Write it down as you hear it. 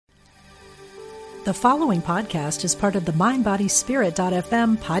The following podcast is part of the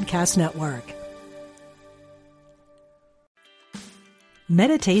MindBodySpirit.fm podcast network.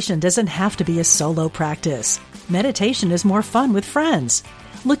 Meditation doesn't have to be a solo practice. Meditation is more fun with friends.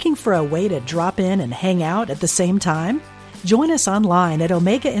 Looking for a way to drop in and hang out at the same time? Join us online at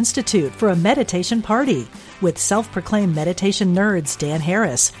Omega Institute for a meditation party with self-proclaimed meditation nerds Dan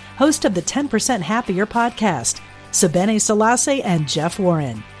Harris, host of the 10% Happier podcast, Sebene Selassie, and Jeff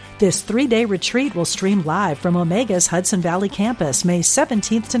Warren. This 3-day retreat will stream live from Omega's Hudson Valley campus May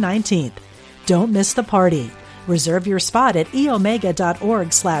 17th to 19th. Don't miss the party. Reserve your spot at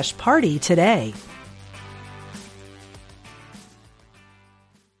eomega.org/party today.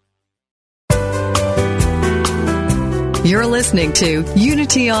 You're listening to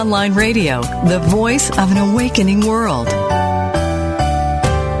Unity Online Radio, the voice of an awakening world.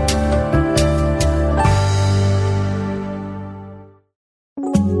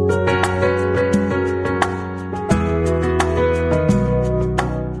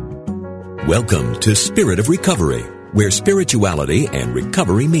 Welcome to Spirit of Recovery, where spirituality and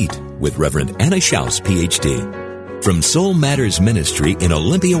recovery meet, with Reverend Anna Schaus, Ph.D., from Soul Matters Ministry in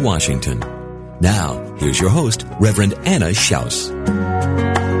Olympia, Washington. Now, here's your host, Reverend Anna Schaus.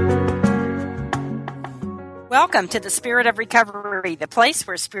 Welcome to the Spirit of Recovery, the place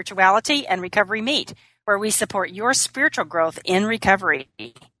where spirituality and recovery meet, where we support your spiritual growth in recovery.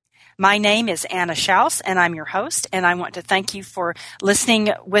 My name is Anna Schaus, and I'm your host, and I want to thank you for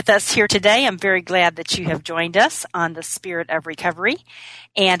listening with us here today. I'm very glad that you have joined us on the Spirit of Recovery.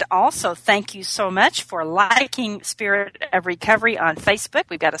 And also, thank you so much for liking Spirit of Recovery on Facebook.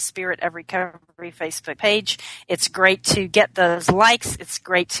 We've got a Spirit of Recovery Facebook page. It's great to get those likes. It's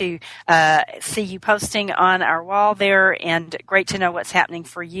great to see you posting on our wall there, and great to know what's happening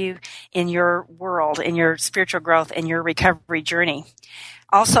for you in your world, in your spiritual growth, and your recovery journey.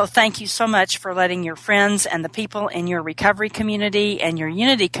 Also, thank you so much for letting your friends and the people in your recovery community and your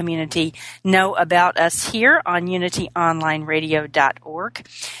Unity community know about us here on unityonlineradio.org.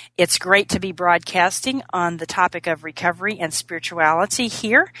 It's great to be broadcasting on the topic of recovery and spirituality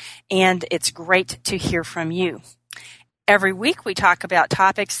here, and it's great to hear from you. Every week we talk about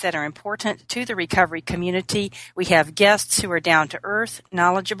topics that are important to the recovery community. We have guests who are down to earth,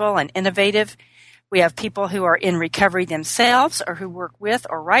 knowledgeable, and innovative. We have people who are in recovery themselves or who work with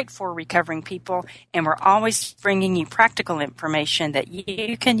or write for recovering people, and we're always bringing you practical information that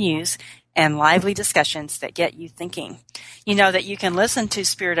you can use and lively discussions that get you thinking. You know that you can listen to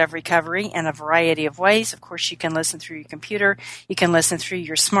Spirit of Recovery in a variety of ways. Of course, you can listen through your computer. You can listen through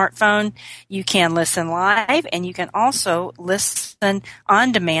your smartphone. You can listen live, and you can also listen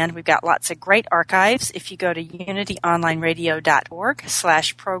on demand. We've got lots of great archives. If you go to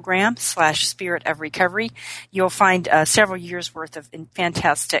unityonlineradio.org/program/Spirit of Recovery, you'll find several years' worth of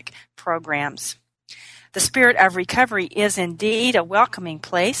fantastic programs. The Spirit of Recovery is indeed a welcoming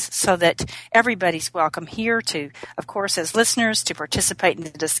place, so that everybody's welcome here to, of course, as listeners, to participate in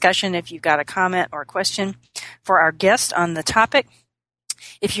the discussion if you've got a comment or a question for our guest on the topic.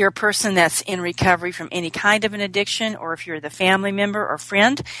 If you're a person that's in recovery from any kind of an addiction, or if you're the family member or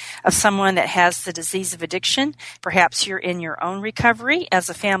friend of someone that has the disease of addiction, perhaps you're in your own recovery as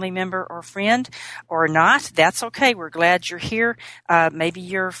a family member or friend or not, that's okay. We're glad you're here. Maybe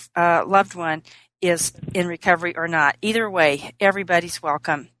your loved one is in recovery or not. Either way, everybody's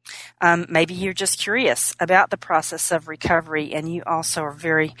welcome. Maybe you're just curious about the process of recovery, and you also are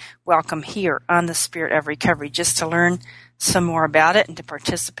very welcome here on the Spirit of Recovery, just to learn some more about it and to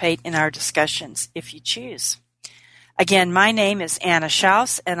participate in our discussions if you choose. Again, my name is Anna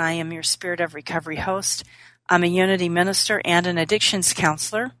Schaus, and I am your Spirit of Recovery host. I'm a Unity minister and an addictions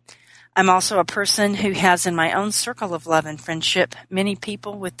counselor. I'm also a person who has in my own circle of love and friendship many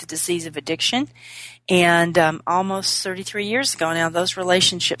people with the disease of addiction. And almost 33 years ago now, those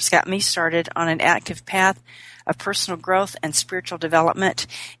relationships got me started on an active path of personal growth and spiritual development.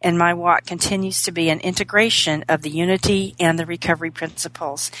 And my walk continues to be an integration of the unity and the recovery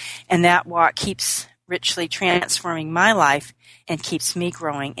principles. And that walk keeps richly transforming my life and keeps me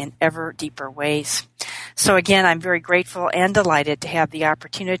growing in ever deeper ways. So again, I'm very grateful and delighted to have the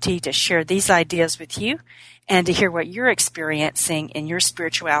opportunity to share these ideas with you and to hear what you're experiencing in your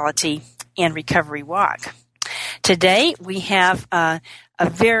spirituality and recovery walk. Today, we have a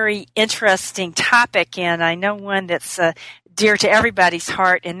very interesting topic, and I know one that's dear to everybody's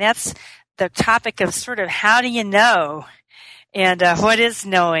heart, and that's the topic of sort of how do you know And what is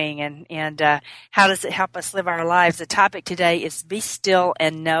knowing, and how does it help us live our lives? The topic today is Be Still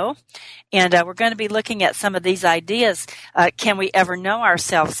and Know. And we're going to be looking at some of these ideas. Can we ever know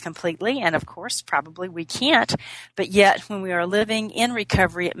ourselves completely? And of course, probably we can't. But yet, when we are living in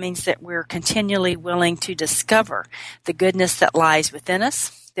recovery, it means that we're continually willing to discover the goodness that lies within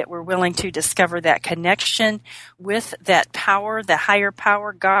us, that we're willing to discover that connection with that power, the higher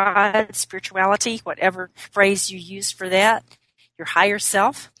power, God, spirituality, whatever phrase you use for that, your higher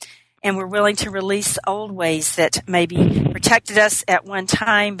self. And we're willing to release old ways that maybe protected us at one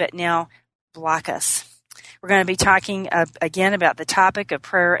time, but now block us. We're going to be talking again about the topic of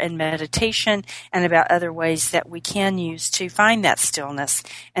prayer and meditation, and about other ways that we can use to find that stillness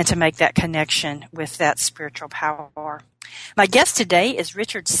and to make that connection with that spiritual power. My guest today is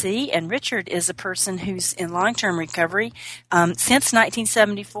Richard C., and Richard is a person who's in long-term recovery since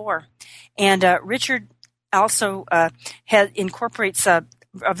 1974. And Richard also incorporates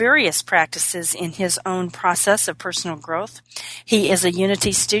various practices in his own process of personal growth. He is a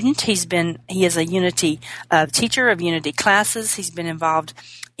Unity student. He is a Unity teacher of Unity classes. He's been involved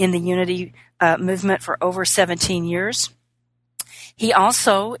in the Unity movement for over 17 years. He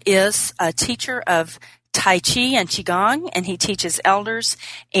also is a teacher of Tai Chi and Qigong, and he teaches elders,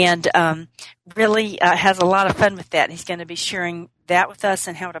 and really has a lot of fun with that. He's going to be sharing that with us,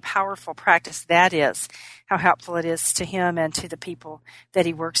 and what a powerful practice that is, how helpful it is to him and to the people that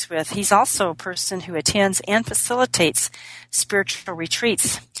he works with. He's also a person who attends and facilitates spiritual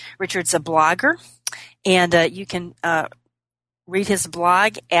retreats. Richard's a blogger, and you can read his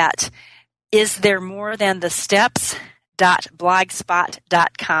blog at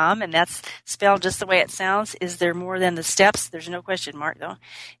istheremorethanthe.steps.blogspot.com, and that's spelled just the way it sounds. Is there more than the steps? There's no question mark, though.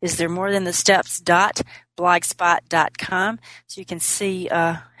 Is there more than the steps.blogspot.com, so you can see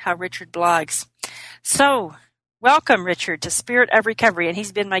how Richard blogs. So, welcome, Richard, to Spirit of Recovery, and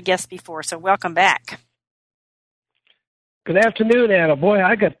he's been my guest before, so welcome back. Good afternoon, Anna. Boy,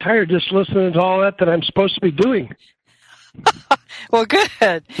 I got tired just listening to all that I'm supposed to be doing. Well, good.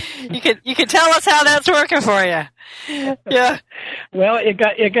 You can tell us how that's working for you. Yeah. Well, it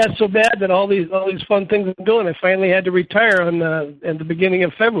got so bad that all these fun things I'm doing, I finally had to retire at the beginning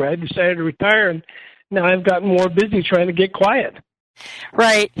of February. I decided to retire, and now I've gotten more busy trying to get quiet.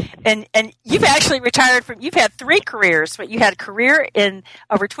 Right. And you've actually retired you've had 3 careers, but you had a career in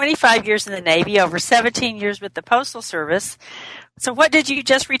over 25 years in the Navy, over 17 years with the Postal Service. So what did you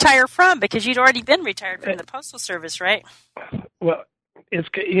just retire from? Because you'd already been retired from the Postal Service, right? Well, it's,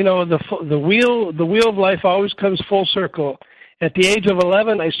 the wheel of life always comes full circle. At the age of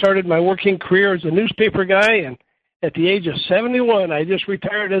 11, I started my working career as a newspaper guy, and at the age of 71, I just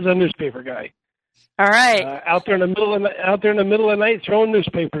retired as a newspaper guy. All right. Out there in the middle of the night, throwing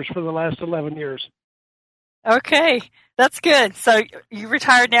newspapers for the last 11 years. Okay, that's good. So you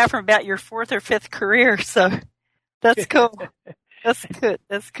retired now from about your 4th or 5th career. So that's cool. That's good.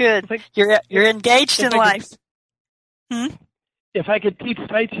 That's good. You're engaged in life. If I could teach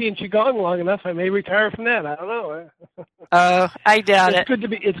Tai Chi and Qigong long enough, I may retire from that. I don't know. Oh, I doubt it.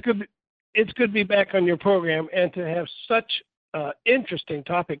 It's good to be back on your program and to have such interesting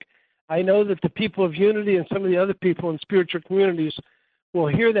topic. I know that the people of Unity and some of the other people in spiritual communities will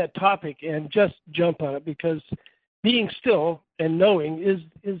hear that topic and just jump on it, because being still and knowing is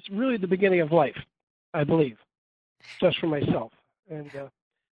really the beginning of life, I believe, just for myself. And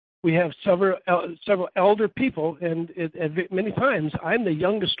we have several elder people, and many times I'm the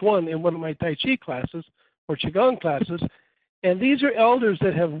youngest one in one of my Tai Chi classes or Qigong classes, and these are elders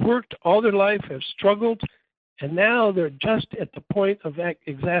that have worked all their life, have struggled, and now they're just at the point of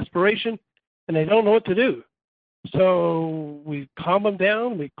exasperation, and they don't know what to do. So we calm them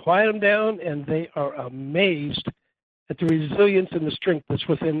down, we quiet them down, and they are amazed at the resilience and the strength that's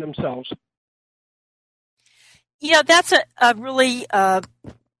within themselves. Yeah, that's a really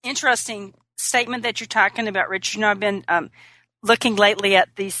interesting statement that you're talking about, Richard. You know, I've been looking lately at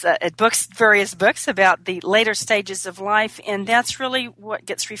these at various books about the later stages of life, and that's really what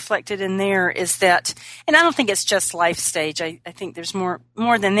gets reflected in there is that, and I don't think it's just life stage. I think there's more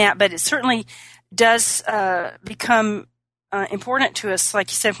than that, but it certainly does become important to us, like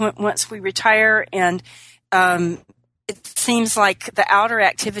you said, once we retire, and it seems like the outer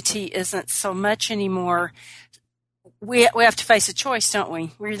activity isn't so much anymore. We have to face a choice, don't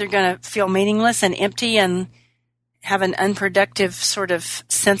we? We're either going to feel meaningless and empty and have an unproductive sort of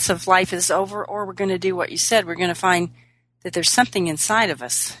sense of life is over, or we're going to do what you said. We're going to find that there's something inside of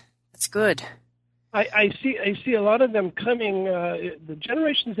us that's good. I see a lot of them coming. The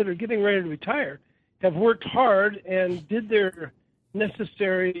generations that are getting ready to retire have worked hard and did their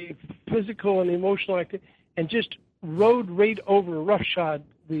necessary physical and emotional activity, and just rode right over roughshod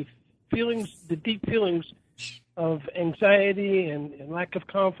the deep feelings of anxiety and lack of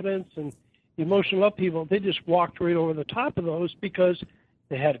confidence and emotional upheaval. They just walked right over the top of those because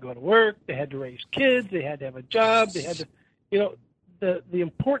they had to go to work, they had to raise kids, they had to have a job, they had to, the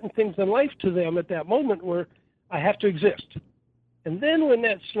important things in life to them at that moment were, I have to exist. And then when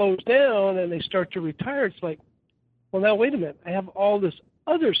that slows down and they start to retire, it's like, well, now wait a minute, I have all this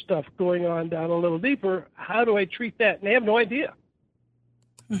other stuff going on down a little deeper. How do I treat that? And they have no idea.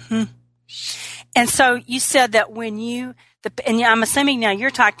 Mm-hmm. And so you said that and I'm assuming now you're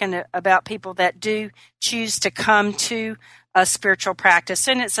talking about people that do choose to come to a spiritual practice,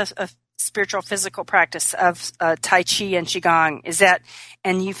 and it's a spiritual physical practice of Tai Chi and Qigong. Is that,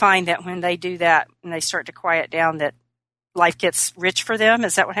 and you find that when they do that and they start to quiet down, that life gets rich for them?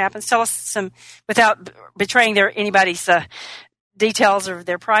 Is that what happens? Tell us some, without betraying anybody's details of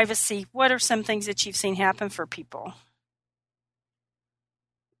their privacy, what are some things that you've seen happen for people?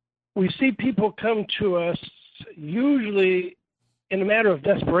 We see people come to us usually in a matter of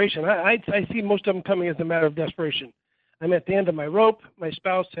desperation. I see most of them coming as a matter of desperation. I'm at the end of my rope. My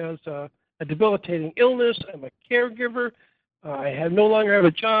spouse has a debilitating illness. I'm a caregiver. I no longer have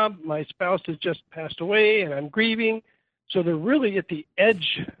a job. My spouse has just passed away, and I'm grieving. So they're really at the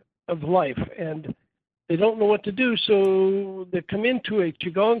edge of life, and they don't know what to do. So they come into a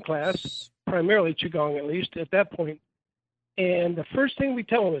Qigong class, primarily Qigong at least at that point, and the first thing we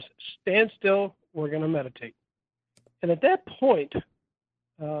tell them is, stand still, we're going to meditate. And at that point,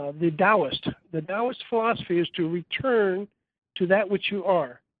 the Taoist philosophy is to return to that which you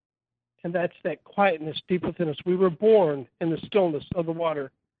are. And that's that quietness deep within us. We were born in the stillness of the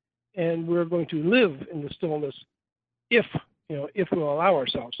water, and we're going to live in the stillness if we'll allow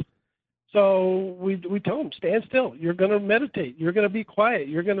ourselves. So we tell them, stand still. You're going to meditate. You're going to be quiet.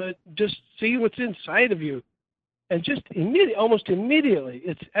 You're going to just see what's inside of you. And just almost immediately,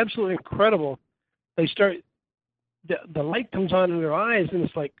 it's absolutely incredible. They start, the light comes on in their eyes, and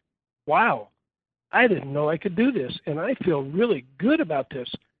it's like, wow, I didn't know I could do this, and I feel really good about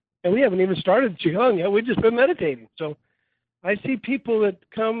this. And we haven't even started Qigong yet. We've just been meditating. So I see people that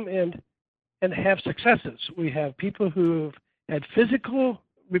come and have successes. We have people who have had physical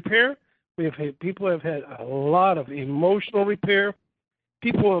repair. We have had people who have had a lot of emotional repair.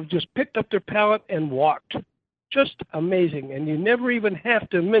 People have just picked up their pallet and walked. Just amazing. And you never even have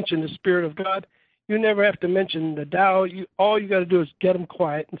to mention the Spirit of God. You never have to mention the Tao. All you got to do is get them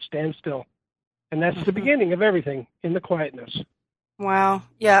quiet and stand still. And that's the beginning of everything, in the quietness. Wow.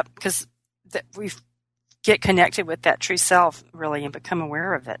 Yeah, because we get connected with that true self, really, and become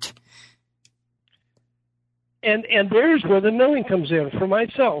aware of it. And there's where the knowing comes in. For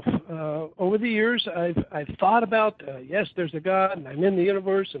myself, over the years, I've thought about, yes, there's a God, and I'm in the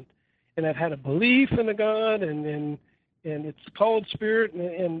universe, and I've had a belief in a God, and it's called Spirit,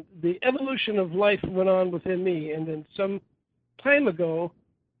 and the evolution of life went on within me. And then some time ago,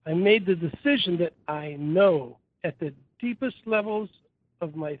 I made the decision that I know at the deepest levels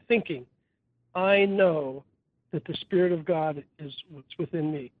of my thinking, I know that the Spirit of God is what's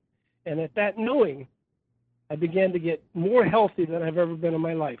within me. And at that knowing, I began to get more healthy than I've ever been in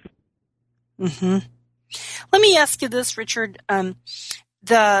my life. Mm-hmm. Let me ask you this, Richard.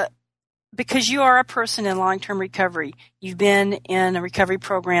 Because you are a person in long-term recovery, you've been in a recovery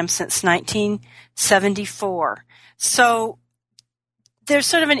program since 1974. So there's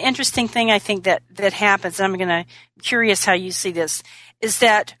sort of an interesting thing I think that happens. I'm curious how you see this, is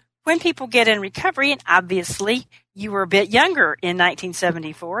that when people get in recovery, and obviously you were a bit younger in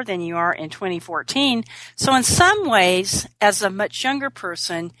 1974 than you are in 2014. So in some ways, as a much younger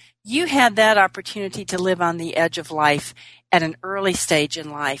person, you had that opportunity to live on the edge of life at an early stage in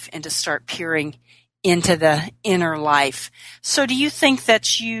life and to start peering into the inner life. So do you think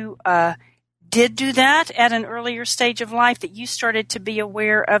that you did do that at an earlier stage of life, that you started to be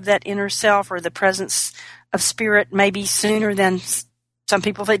aware of that inner self or the presence of Spirit maybe sooner than some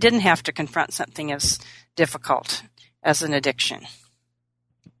people that didn't have to confront something as difficult as an addiction?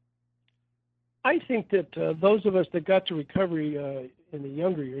 I think that those of us that got to recovery in the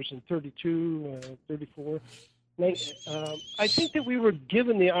younger years, in 32, 34, I think that we were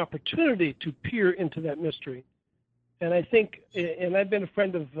given the opportunity to peer into that mystery. And I think, and I've been a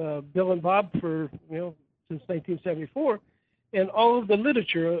friend of Bill and Bob for, since 1974, and all of the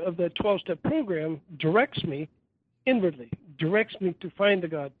literature of the 12-step program directs me inwardly, directs me to find the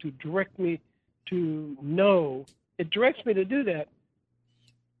God, to direct me to know. It directs me to do that.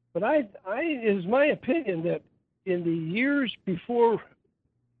 But it is my opinion that in the years before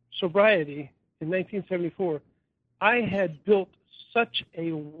sobriety, in 1974, I had built such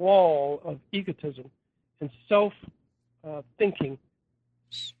a wall of egotism and self-thinking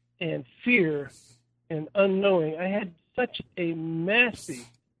and fear and unknowing. I had such a massive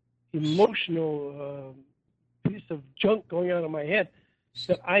emotional piece of junk going on in my head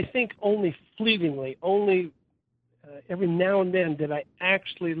that I think only fleetingly, every now and then did I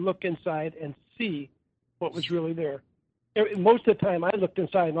actually look inside and see what was really there. Most of the time I looked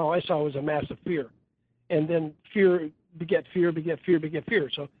inside and all I saw was a massive fear. And then fear beget fear, beget fear, beget fear.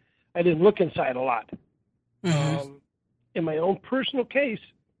 So I didn't look inside a lot. Mm-hmm. In my own personal case,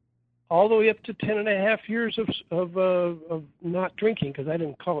 all the way up to 10.5 years of not drinking, because I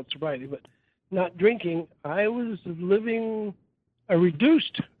didn't call it sobriety, but not drinking, I was living a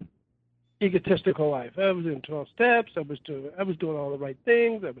reduced egotistical life. I was in 12 steps. I was doing all the right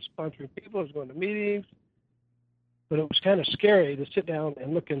things. I was sponsoring people. I was going to meetings. But it was kind of scary to sit down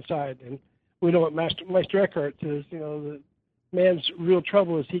and look inside. And we know what Meister Eckhart says, the man's real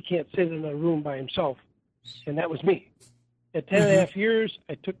trouble is he can't sit in a room by himself. And that was me. At 10.5 years,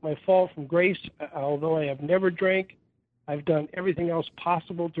 I took my fall from grace. Although I have never drank, I've done everything else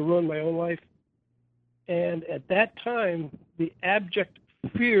possible to ruin my own life. And at that time, the abject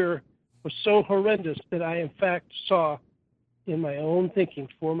fear was so horrendous that I, in fact, saw in my own thinking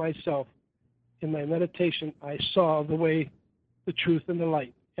for myself, in my meditation, I saw the way, the truth, and the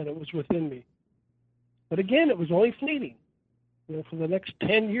light, and it was within me. But again, it was only fleeting. For the next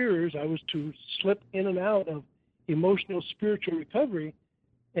 10 years, I was to slip in and out of emotional, spiritual recovery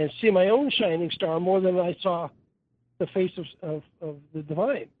and see my own shining star more than I saw the face of the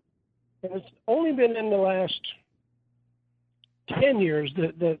divine. And it's only been in the last 10 years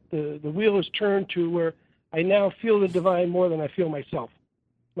that the wheel has turned to where I now feel the divine more than I feel myself,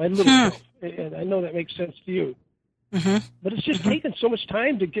 my little self. And I know that makes sense to you. Mm-hmm. But it's just taken so much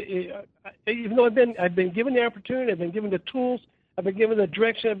time to get, even though I've been given the opportunity, I've been given the tools, I've been given the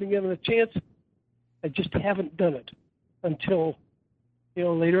direction, I've been given the chance, I just haven't done it until,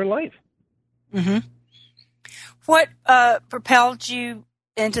 later in life. Mm-hmm. What propelled you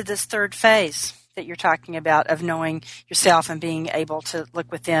into this third phase that you're talking about of knowing yourself and being able to look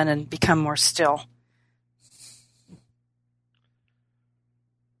within and become more still?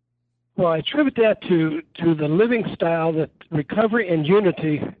 Well, I attribute that to the living style that recovery and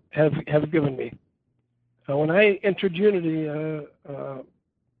unity have given me. When I entered unity,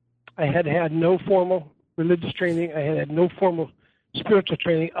 I had no formal religious training. I had no formal spiritual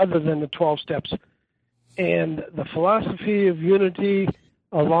training other than the 12 steps. And the philosophy of unity,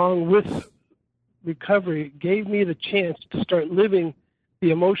 along with recovery, gave me the chance to start living the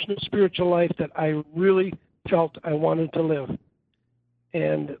emotional, spiritual life that I really felt I wanted to live.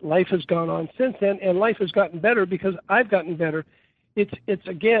 And life has gone on since then, and life has gotten better because I've gotten better. It's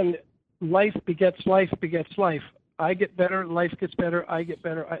again, life begets life begets life. I get better, life gets better, I get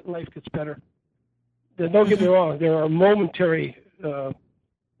better, life gets better. Don't get me wrong, there are momentary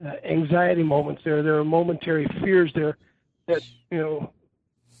anxiety moments there. There are momentary fears there that,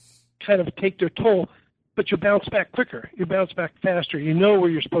 kind of take their toll, but you bounce back quicker. You bounce back faster. You know where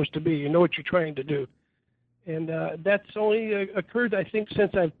you're supposed to be. You know what you're trying to do. And that's only occurred, I think,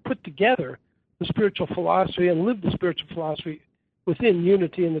 since I've put together the spiritual philosophy and lived the spiritual philosophy within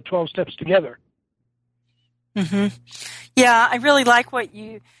unity and the 12 steps together. Mm-hmm. Yeah, I really like what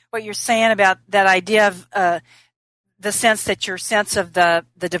you're saying about that idea of the sense that your sense of the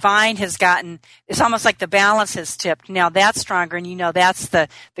divine has gotten, it's almost like the balance has tipped. Now that's stronger, and that's the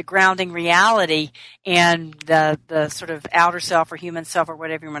grounding reality, and the sort of outer self or human self or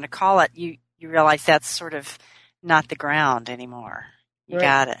whatever you want to call it, you realize that's sort of not the ground anymore. You right.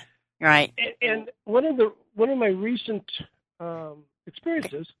 Got it. Right. And one of my recent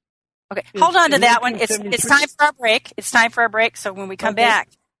experiences. Okay. Hold on to that one. It's time for our break. It's time for our break. So when we come back,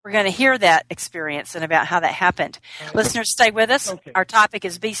 we're going to hear that experience and about how that happened. Okay. Listeners, stay with us. Okay. Our topic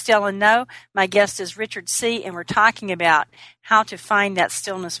is Be Still and Know. My guest is Richard C., and we're talking about how to find that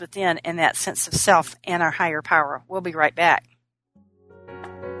stillness within and that sense of self and our higher power. We'll be right back.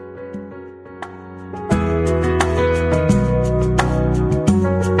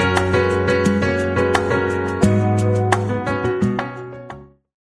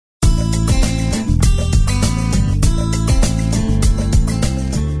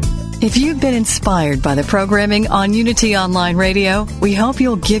 If you've been inspired by the programming on Unity Online Radio, we hope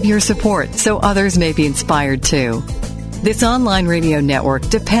you'll give your support so others may be inspired too. This online radio network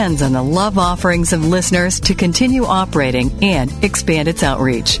depends on the love offerings of listeners to continue operating and expand its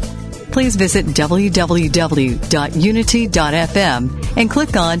outreach. Please visit www.unity.fm and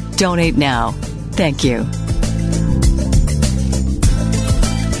click on Donate Now. Thank you.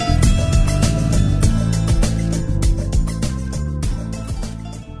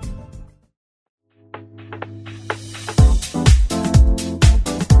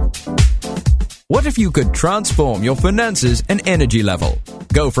 What if you could transform your finances and energy level?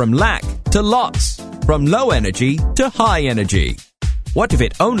 Go from lack to lots, from low energy to high energy. What if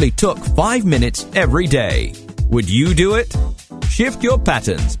it only took 5 minutes every day? Would you do it? Shift your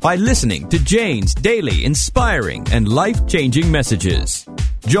patterns by listening to Jane's daily inspiring and life-changing messages.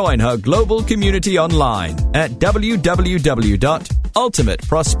 Join her global community online at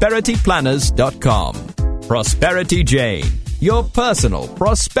www.ultimateprosperityplanners.com. Prosperity Jane, your personal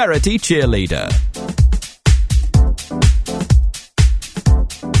prosperity cheerleader.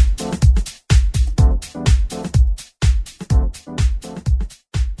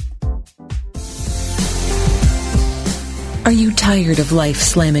 Are you tired of life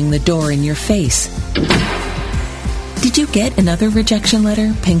slamming the door in your face? Did you get another rejection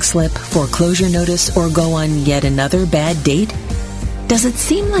letter, pink slip, foreclosure notice, or go on yet another bad date? Does it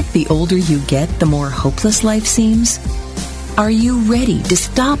seem like the older you get, the more hopeless life seems? Are you ready to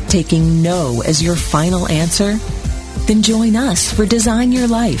stop taking no as your final answer? Then join us for Design Your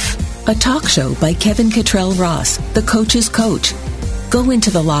Life, a talk show by Kevin Cottrell Ross, the coach's coach. Go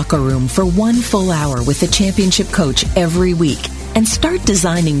into the locker room for 1 full hour with the championship coach every week and start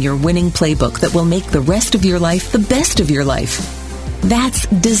designing your winning playbook that will make the rest of your life the best of your life. That's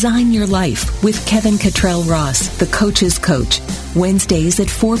Design Your Life with Kevin Cottrell Ross, the coach's coach, Wednesdays at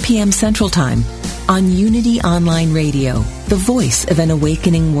 4 p.m. Central Time on Unity Online Radio, the voice of an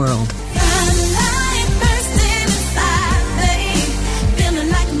awakening world.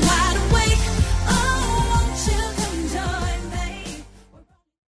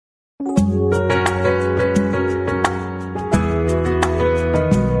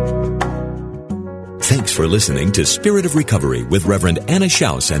 Thanks for listening to Spirit of Recovery with Reverend Anna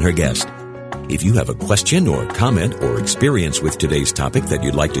Schaus and her guest. If you have a question or comment or experience with today's topic that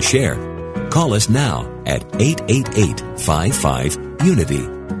you'd like to share, call us now at 888-55-UNITY.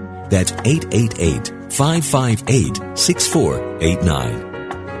 That's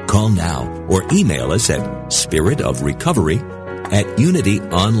 888-558-6489. Call now or email us at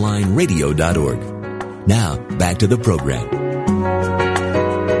spiritofrecovery@unityonlineradio.org. Now, back to the program.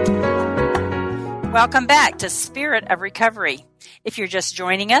 Welcome back to Spirit of Recovery. If you're just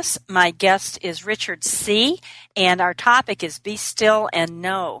joining us, my guest is Richard C., and our topic is Be Still and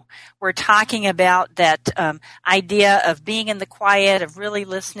Know. We're talking about that idea of being in the quiet, of really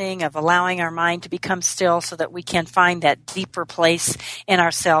listening, of allowing our mind to become still so that we can find that deeper place in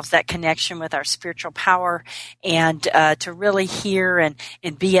ourselves, that connection with our spiritual power, and to really hear and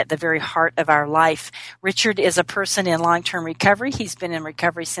be at the very heart of our life. Richard is a person in long-term recovery. He's been in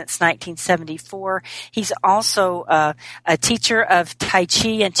recovery since 1974. He's also a teacher of Tai Chi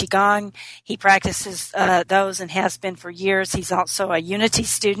and Qigong. He practices those and has been for years. He's also a Unity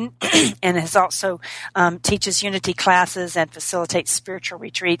student and has also teaches Unity classes and facilitates spiritual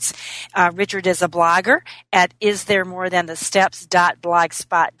retreats. Richard is a blogger at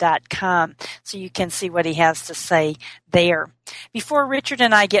istheremorethanthe.steps.blogspot.com, so you can see what he has to say there. Before Richard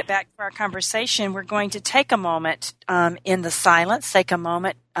and I get back to our conversation, we're going to take a moment in the silence, take a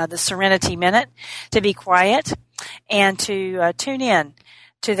moment, the Serenity Minute, to be quiet and to tune in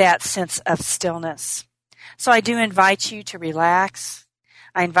to that sense of stillness. So I do invite you to relax.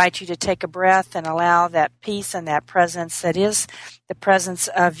 I invite you to take a breath and allow that peace and that presence that is the presence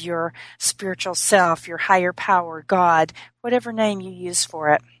of your spiritual self, your higher power, God, whatever name you use for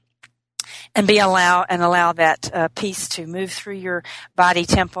it, and allow that peace to move through your body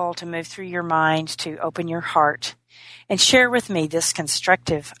temple, to move through your mind, to open your heart, and share with me this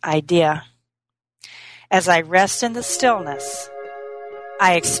constructive idea. As I rest in the stillness,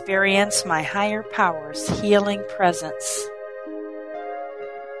 I experience my higher power's healing presence.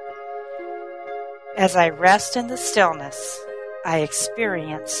 As I rest in the stillness, I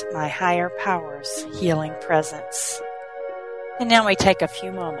experience my higher power's healing presence. And now we take a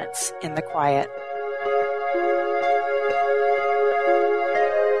few moments in the quiet.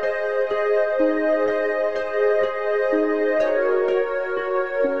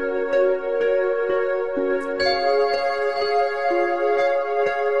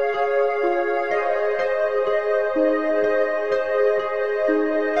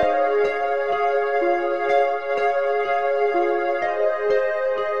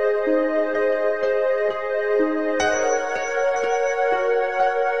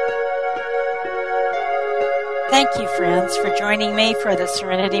 Thank you, friends, for joining me for the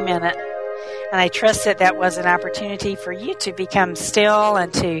Serenity Minute. And I trust that was an opportunity for you to become still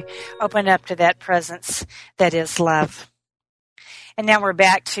and to open up to that presence that is love. And now we're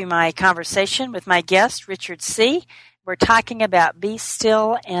back to my conversation with my guest, Richard C. We're talking about Be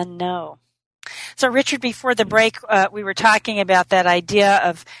Still and Know. So, Richard, before the break, we were talking about that idea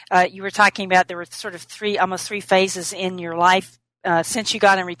of, you were talking about there were sort of almost three phases in your life since you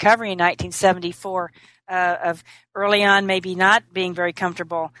got in recovery in 1974, of early on maybe not being very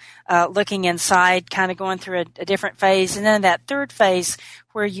comfortable, looking inside, kind of going through a different phase, and then that third phase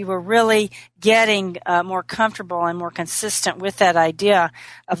where you were really getting more comfortable and more consistent with that idea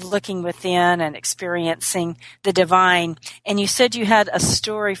of looking within and experiencing the divine. And you said you had a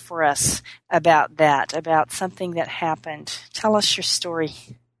story for us about that, about something that happened. Tell us your story.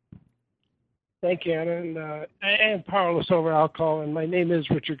 Thank you, Anna. And I am powerless over alcohol, and my name is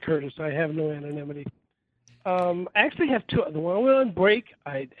Richard Curtis. I have no anonymity. I actually have two. The one we're on break,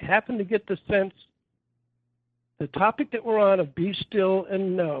 I happened to get the sense, the topic that we're on of be still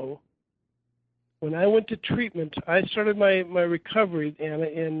and know. When I went to treatment, I started my recovery, Anna,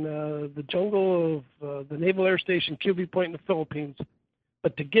 in the jungle of the Naval Air Station, QB Point in the Philippines.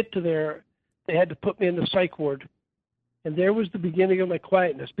 But to get to there, they had to put me in the psych ward. And there was the beginning of my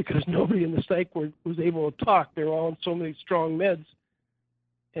quietness, because nobody in the psych ward was able to talk. They were all on so many strong meds.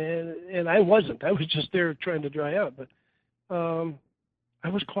 And I wasn't. I was just there trying to dry out. But I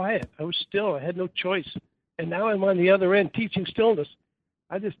was quiet. I was still. I had no choice. And now I'm on the other end teaching stillness.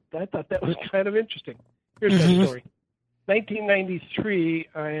 I thought that was kind of interesting. Here's my story. 1993,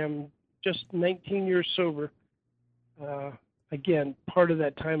 I am just 19 years sober. Again, part of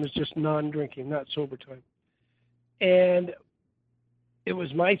that time is just non-drinking, not sober time. And it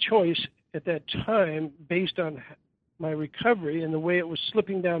was my choice at that time, based on my recovery and the way it was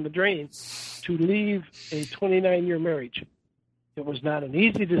slipping down the drain, to leave a 29-year marriage. It was not an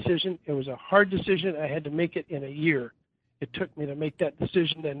easy decision. It was a hard decision. I had to make it in a year. It took me to make that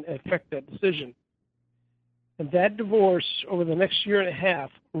decision and affect that decision. And that divorce over the next year and a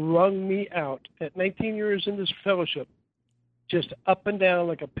half wrung me out. At 19 years in this fellowship, just up and down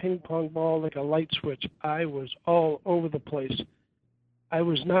like a ping pong ball, like a light switch. I was all over the place. I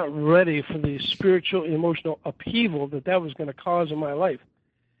was not ready for the spiritual, emotional upheaval that was going to cause in my life.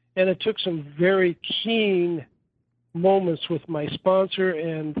 And it took some very keen moments with my sponsor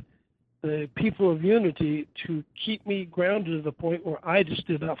and the people of Unity to keep me grounded to the point where I just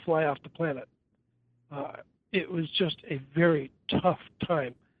did not fly off the planet. It was just a very tough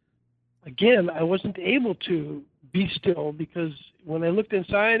time. Again, I wasn't able to be still, because when I looked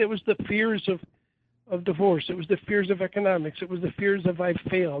inside, it was the fears of divorce. It was the fears of economics. It was the fears of I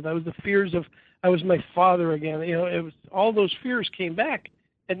failed. It was the fears of I was my father again. It was all those fears came back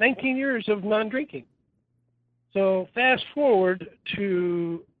at 19 years of non-drinking. So fast forward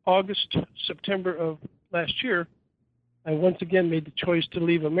to August, September of last year, I once again made the choice to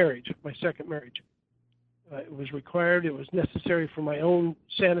leave a marriage, my second marriage. It was required. It was necessary for my own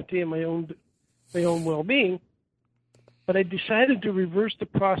sanity and my own well-being. But I decided to reverse the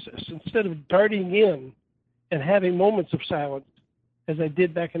process. Instead of darting in and having moments of silence, as I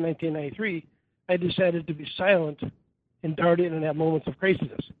did back in 1993, I decided to be silent and dart in and have moments of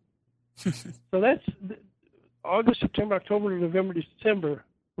craziness. So that's August, September, October, November, December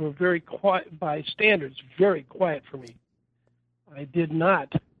were very quiet, by standards, very quiet for me. I did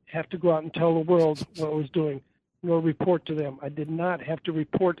not have to go out and tell the world what I was doing, nor report to them. I did not have to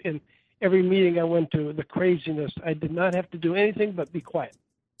report in every meeting I went to, the craziness. I did not have to do anything but be quiet.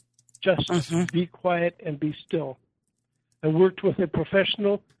 Just be quiet and be still. I worked with a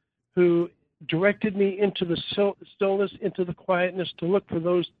professional who directed me into the stillness, into the quietness, to look for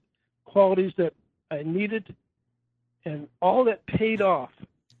those qualities that I needed. And all that paid off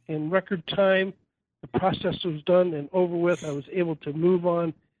in record time. The process was done and over with. I was able to move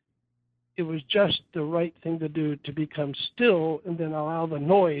on. It was just the right thing to do, to become still and then allow the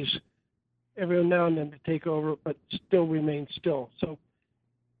noise every now and then to take over, but still remain still. So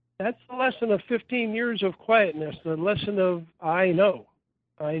that's the lesson of 15 years of quietness, the lesson of I know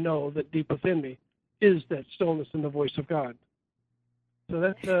that deep within me is that stillness in the voice of God.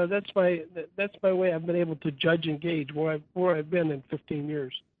 So that's my way I've been able to judge and gauge where I've been in 15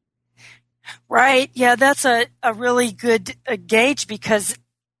 years. Right. Yeah, that's a really good gauge, because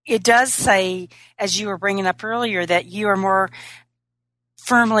it does say, as you were bringing up earlier, that you are more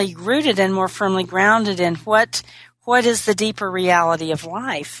firmly rooted and more firmly grounded in what is the deeper reality of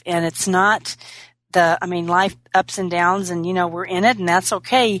life. And it's not life ups and downs, and, we're in it, and that's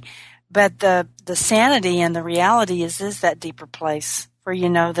okay. But the sanity and the reality is that deeper place where you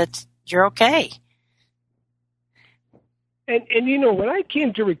know that you're okay. And when I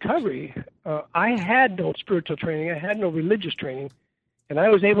came to recovery, I had no spiritual training. I had no religious training. And I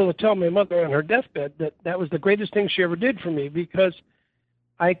was able to tell my mother on her deathbed that was the greatest thing she ever did for me, because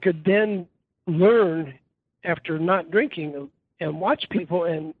I could then learn, after not drinking and watch people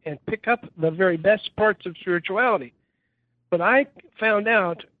and pick up the very best parts of spirituality. But I found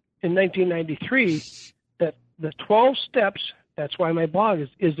out in 1993 that the 12 steps, that's why my blog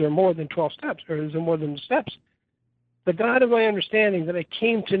is there more than 12 steps, or is there more than the steps? The God of my understanding that I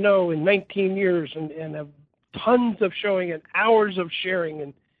came to know in 19 years and have tons of showing and hours of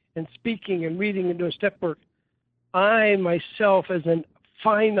sharing and speaking and reading and doing step work, I myself as a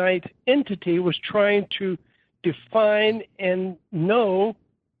finite entity was trying to define and know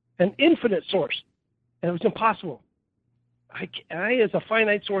an infinite source. And it was impossible. I as a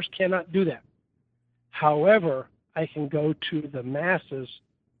finite source cannot do that. However, I can go to the masses,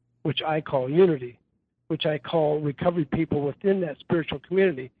 which I call unity, which I call recovery people within that spiritual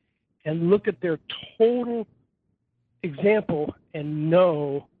community, and look at their total example and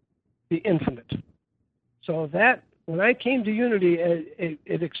know the infinite. So that, when I came to unity,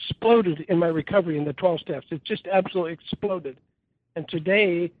 it exploded in my recovery in the 12 steps. It just absolutely exploded. And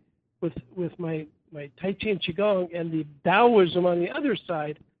today, with my Tai Chi and Qigong and the Taoism on the other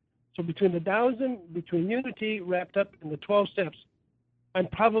side, so between the Taoism, between unity wrapped up in the 12 steps, I'm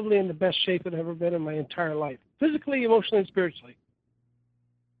probably in the best shape that I've ever been in my entire life, physically, emotionally, and spiritually.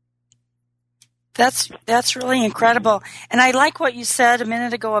 That's really incredible. And I like what you said a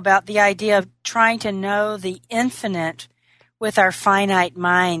minute ago about the idea of trying to know the infinite with our finite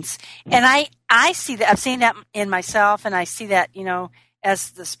minds. And I see that, I've seen that in myself, and I see that,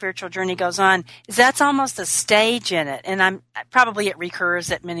 as the spiritual journey goes on, is that's almost a stage in it. And probably it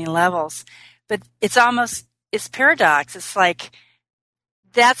recurs at many levels, but it's paradox. It's like,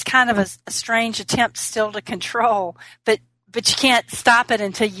 that's kind of a strange attempt still to control, but you can't stop it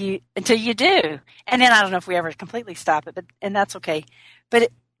until you do. And then I don't know if we ever completely stop it, and that's okay.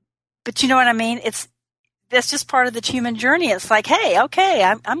 But you know what I mean? That's just part of the human journey. It's like, hey, okay,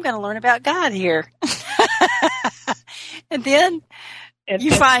 I'm going to learn about God here. And then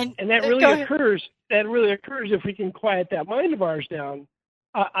find, and that really occurs. That really occurs if we can quiet that mind of ours down.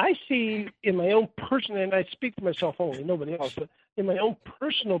 I see in my own personal, and I speak to myself only, nobody else, but in my own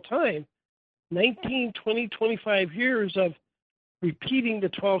personal time, 19, 20, 25 years of repeating the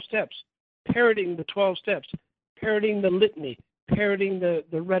 12 steps, parroting the 12 steps, parroting the litany, parroting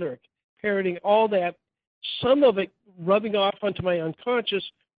the rhetoric, parroting all that, some of it rubbing off onto my unconscious,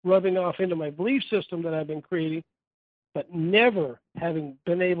 rubbing off into my belief system that I've been creating, but never having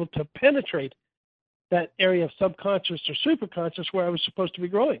been able to penetrate that area of subconscious or superconscious where I was supposed to be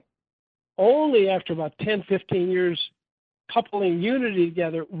growing. Only after about 10, 15 years coupling unity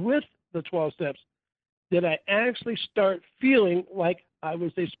together with the 12 steps did I actually start feeling like I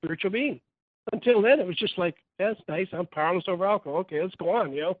was a spiritual being. Until then, it was just like, that's nice, I'm powerless over alcohol. Okay, let's go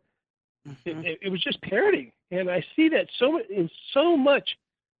on, Mm-hmm. It was just parroting. And I see that in so much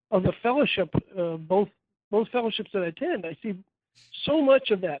of the fellowship, both fellowships that I attend, I see so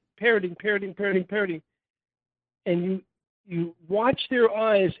much of that parroting. And you watch their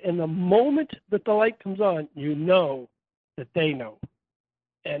eyes, and the moment that the light comes on, you know that they know.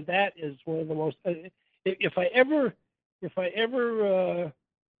 And that is one of the most. If I ever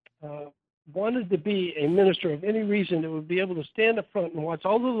wanted to be a minister of any reason, it would be able to stand up front and watch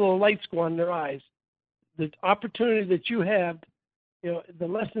all the little lights go on in their eyes. The opportunity that you have, the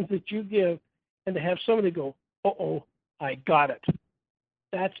lessons that you give, and to have somebody go, "Uh-oh, I got it."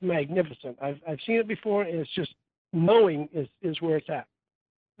 That's magnificent. I've seen it before, and it's just knowing is where it's at.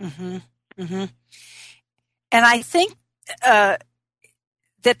 Mm-hmm. Mm-hmm. And I think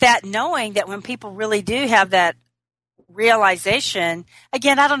that knowing, that when people really do have that realization,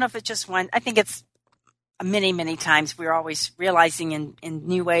 again, I don't know if it's just one, I think it's many, many times we're always realizing in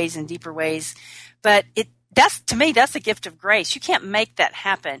new ways and deeper ways, but to me, that's a gift of grace. You can't make that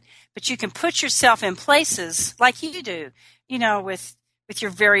happen, but you can put yourself in places like you do, with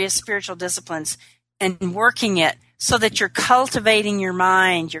your various spiritual disciplines, and working it so that you're cultivating your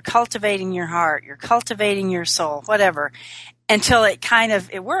mind, you're cultivating your heart, you're cultivating your soul, whatever, until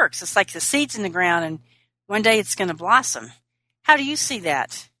it works. It's like the seeds in the ground, and one day it's going to blossom. How do you see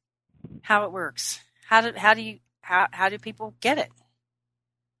that? How it works? How do people get it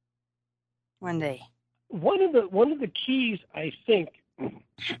one day? One of the keys, I think,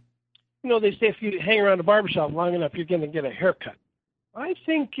 they say if you hang around a barbershop long enough, you're going to get a haircut. I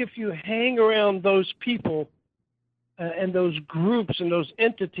think if you hang around those people and those groups and those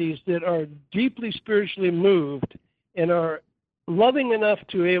entities that are deeply spiritually moved and are loving enough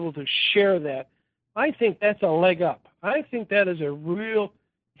to be able to share that, I think that's a leg up. I think that is a real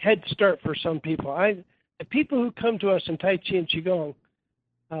head start for some people. The people who come to us in Tai Chi and Qigong,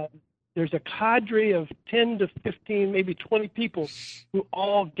 there's a cadre of 10 to 15, maybe 20 people who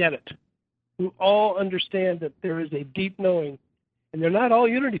all get it, who all understand that there is a deep knowing And they're not all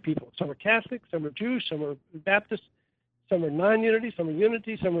unity people. Some are Catholic, some are Jews, some are Baptist, some are non-unity, some are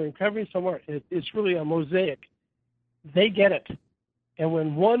unity, some are in recovery, some aren't. It's really a mosaic. They get it. And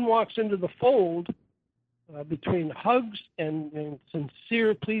when one walks into the fold, between hugs and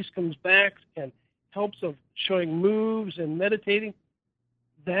sincere please comes back and helps of showing moves and meditating,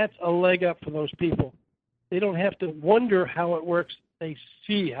 that's a leg up for those people. They don't have to wonder how it works. They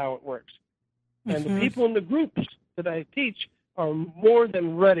see how it works. And the people in the groups that I teach are more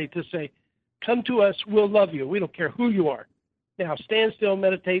than ready to say, come to us, we'll love you. We don't care who you are. Now stand still,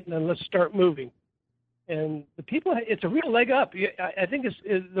 meditate, and then let's start moving. And the people, it's a real leg up. I think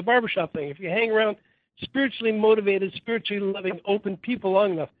it's the barbershop thing. If you hang around spiritually motivated, spiritually loving, open people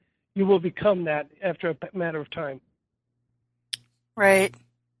long enough, you will become that after a matter of time. Right.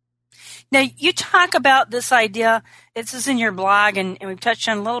 Now, you talk about this idea, this is in your blog, and we've touched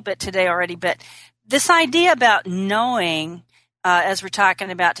on a little bit today already, but this idea about knowing, as we're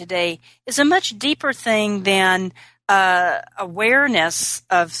talking about today, is a much deeper thing than awareness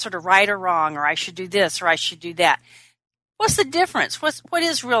of sort of right or wrong, or I should do this, or I should do that. What's the difference? What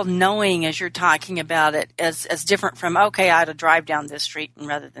is real knowing as you're talking about it as different from, okay, I ought to drive down this street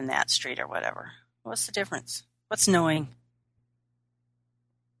rather than that street or whatever? What's the difference? What's knowing?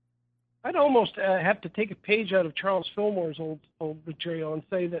 I'd almost have to take a page out of Charles Fillmore's old material and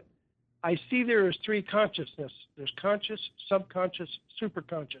say that I see there is three consciousness. There's conscious, subconscious,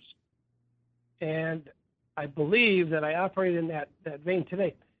 superconscious. And I believe that I operate in that vein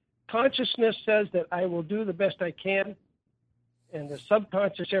today. Consciousness says that I will do the best I can. And the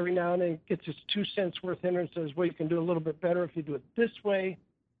subconscious every now and then gets its 2 cents worth in it and says, well, you can do a little bit better if you do it this way.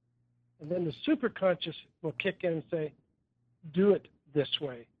 And then the superconscious will kick in and say, do it this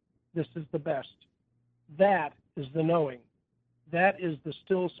way. This is the best. That is the knowing. That is the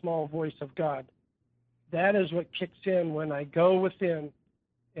still small voice of God. That is what kicks in when I go within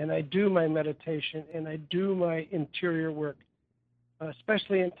and I do my meditation and I do my interior work,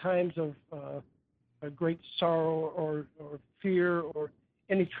 especially in times of a great sorrow or fear or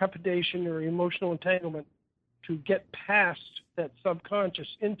any trepidation or emotional entanglement, to get past that subconscious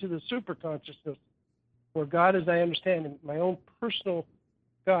into the superconsciousness where God, as I understand him, my own personal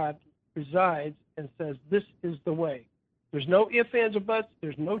God, resides and says, this is the way. There's no ifs, ands, or buts.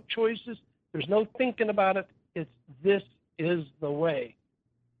 There's no choices. There's no thinking about it. It's this is the way.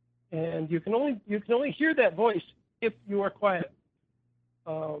 And you can only hear that voice if you are quiet.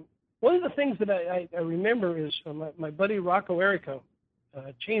 One of the things that I remember is my buddy Rocco Errico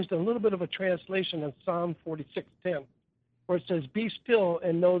changed a little bit of a translation of Psalm 46:10, where it says, be still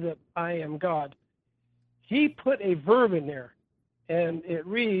and know that I am God. He put a verb in there, and it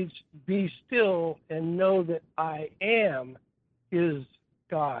reads, be still and know that I am is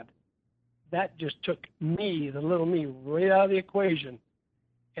God. That just took me, the little me, right out of the equation.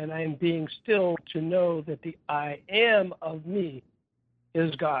 And I am being still to know that the I am of me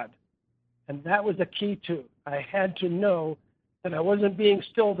is God. And that was the key too. I had to know that I wasn't being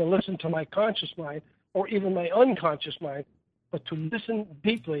still to listen to my conscious mind or even my unconscious mind, but to listen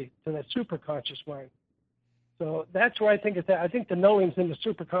deeply to that superconscious mind. So that's where I think it's at. I think the knowing's in the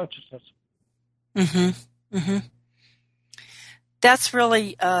superconsciousness. Mm-hmm. Mm-hmm. That's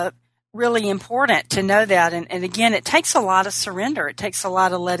really, really important to know that. And again, it takes a lot of surrender. It takes a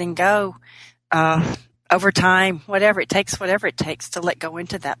lot of letting go over time, whatever it takes to let go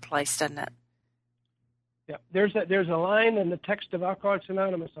into that place, doesn't it? Yeah. There's a line in the text of Alcoholics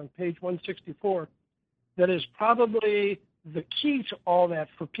Anonymous on page 164 that is probably the key to all that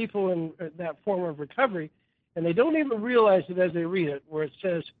for people in that form of recovery, and they don't even realize it as they read it, where it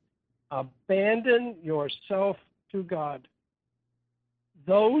says, abandon yourself to God.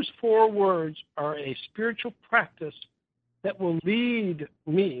 Those 4 words are a spiritual practice that will lead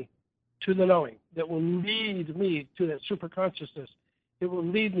me to the knowing, that will lead me to that superconsciousness. It will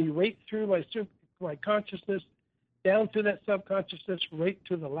lead me right through my consciousness, down to that subconsciousness, right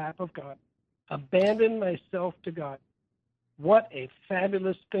to the lap of God. Abandon myself to God. What a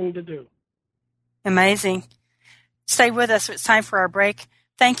fabulous thing to do. Amazing. Stay with us. It's time for our break.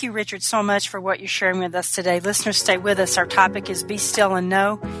 Thank you, Richard, so much for what you're sharing with us today. Listeners, stay with us. Our topic is Be Still and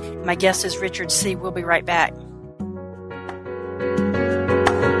Know. My guest is Richard C. We'll be right back.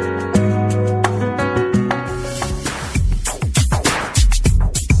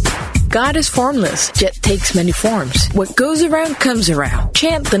 God is formless, yet takes many forms. What goes around comes around.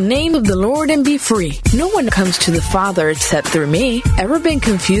 Chant the name of the Lord and be free. No one comes to the Father except through me. Ever been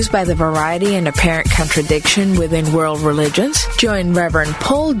confused by the variety and apparent contradiction within world religions? Join Reverend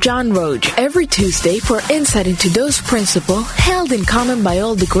Paul John Roach every Tuesday for insight into those principles held in common by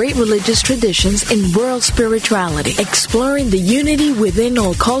all the great religious traditions in world spirituality, exploring the unity within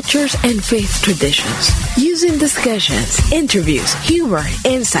all cultures and faith traditions. Using discussions, interviews, humor,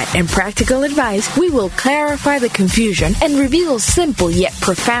 insight, and practical advice, we will clarify the confusion and reveal simple yet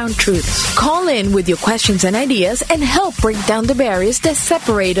profound truths. Call in with your questions and ideas and help break down the barriers that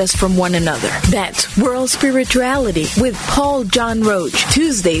separate us from one another. That's World Spirituality with Paul John Roach,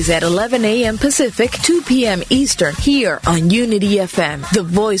 Tuesdays at 11 a.m. Pacific, 2 p.m. Eastern, here on Unity FM, the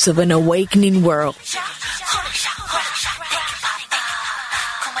voice of an awakening world.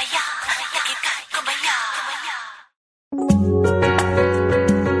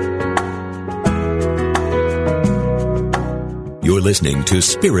 You're listening to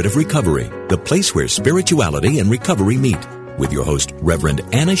Spirit of Recovery, the place where spirituality and recovery meet, with your host, Reverend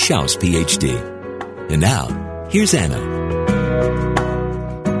Anna Schaus, Ph.D. And now, here's Anna.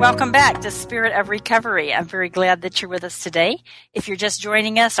 Welcome back to Spirit of Recovery. I'm very glad that you're with us today. If you're just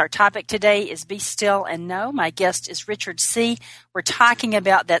joining us, our topic today is Be Still and Know. My guest is Richard C. We're talking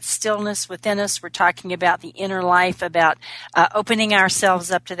about that stillness within us. We're talking about the inner life, about opening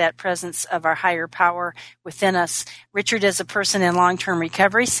ourselves up to that presence of our higher power within us. Richard is a person in long-term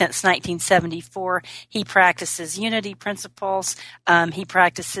recovery since 1974. He practices unity principles. He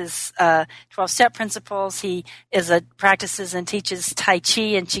practices 12-step principles. He practices and teaches Tai Chi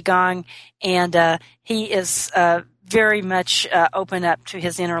and Qigong, and he is very much open up to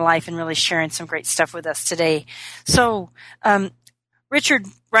his inner life and really sharing some great stuff with us today. So, Richard,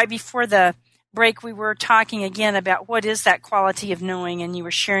 right before the break, we were talking again about what is that quality of knowing, and you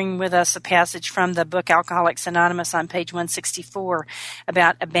were sharing with us a passage from the book Alcoholics Anonymous on page 164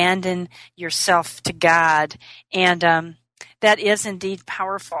 about abandon yourself to God, and that is indeed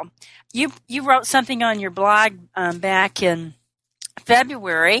powerful. You wrote something on your blog back in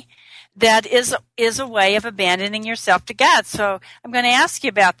February that is a way of abandoning yourself to God. So I'm going to ask you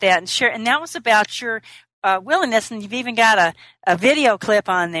about that and share. And that was about your willingness, and you've even got a video clip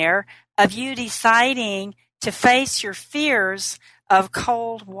on there of you deciding to face your fears of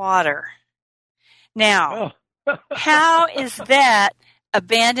cold water. Now, how is that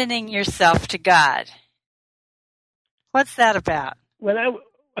abandoning yourself to God? What's that about? When I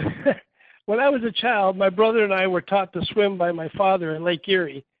was a child, my brother and I were taught to swim by my father in Lake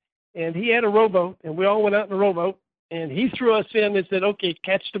Erie. And he had a rowboat, and we all went out in a rowboat, and he threw us in and said, okay,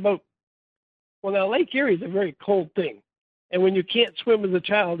 catch the boat. Well, now, Lake Erie is a very cold thing. And when you can't swim as a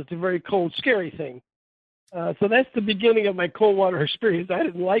child, it's a very cold, scary thing. So that's the beginning of my cold water experience. I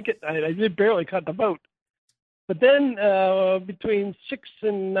didn't like it. I did barely cut the boat. But then between 6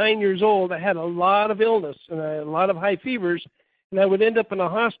 and 9 years old, I had a lot of illness and a lot of high fevers, and I would end up in a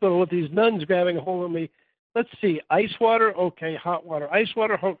hospital with these nuns grabbing a hold of me. Let's see, ice water, okay, hot water. Ice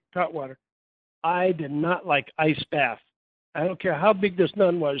water, hot water. I did not like ice bath. I don't care how big this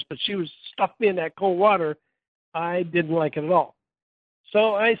nun was, but she was stuck me in that cold water. I didn't like it at all.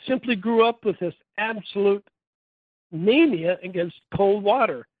 So I simply grew up with this absolute mania against cold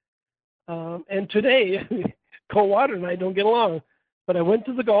water. And today, cold water and I don't get along. But I went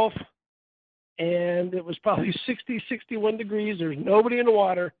to the Gulf, and it was probably 60, 61 degrees. There's nobody in the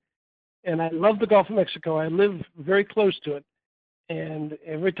water. And I love the Gulf of Mexico. I live very close to it. And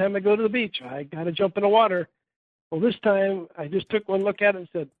every time I go to the beach, I got to jump in the water. Well, this time I just took one look at it and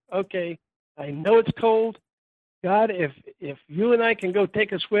said, okay, I know it's cold. God, if you and I can go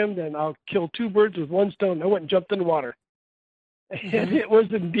take a swim, then I'll kill two birds with one stone. I went and jumped in the water. Mm-hmm. And it was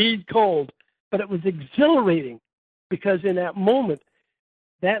indeed cold, but it was exhilarating because in that moment,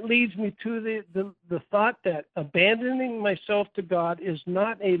 that leads me to the thought that abandoning myself to God is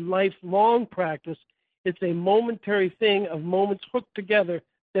not a lifelong practice. It's a momentary thing of moments hooked together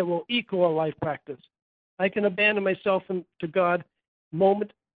that will equal a life practice. I can abandon myself to God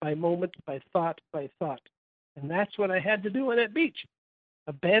moment by moment, by thought by thought. And that's what I had to do on that beach.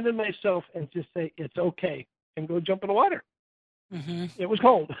 Abandon myself and just say, it's okay, and go jump in the water. Mm-hmm. It was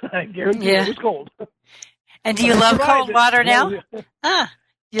cold. I guarantee it was cold. And do you love cold water now?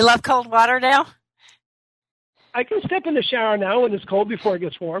 You love cold water now? I can step in the shower now when it's cold before it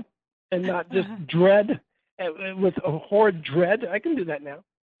gets warm and not just dread, with a horrid dread. I can do that now.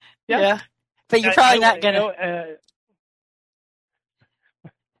 Yeah. But you're probably not going to.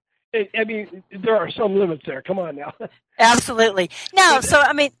 I mean, there are some limits there. Come on now. Absolutely. No, so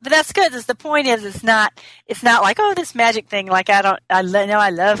I mean, but that's good. The point is, it's not like, oh, this magic thing. Like I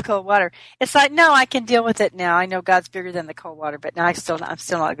love cold water. It's like, no, I can deal with it now. I know God's bigger than the cold water, but now I'm still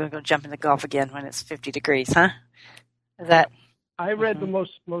not going to go jump in the Gulf again when it's 50 degrees, huh? Is that? I read the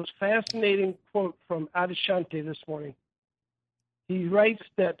most fascinating quote from Adyashanti this morning. He writes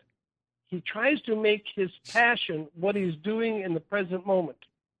that he tries to make his passion what he's doing in the present moment.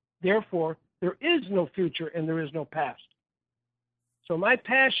 Therefore, there is no future and there is no past. So my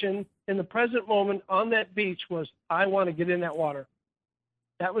passion in the present moment on that beach was, I want to get in that water.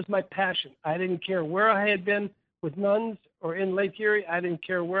 That was my passion. I didn't care where I had been with nuns or in Lake Erie. I didn't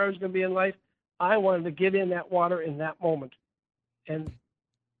care where I was going to be in life. I wanted to get in that water in that moment. And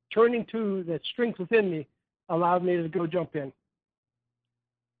turning to that strength within me allowed me to go jump in.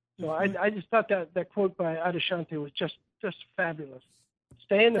 So I just thought that quote by Adyashanti was just fabulous.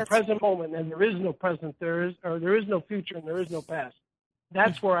 Stay in the present moment, and there is no present, there is no future, and there is no past.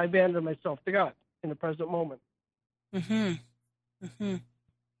 That's where I abandon myself to God, in the present moment. Mm-hmm. Mm-hmm.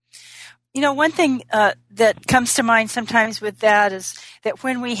 You know, one thing that comes to mind sometimes with that is that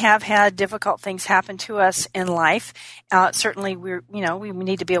when we have had difficult things happen to us in life, certainly we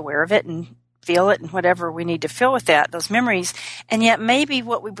need to be aware of it and feel it and whatever we need to feel with that, those memories. And yet maybe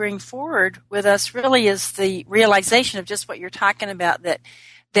what we bring forward with us really is the realization of just what you're talking about, that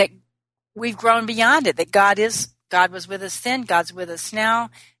we've grown beyond it, that God was with us then, God's with us now,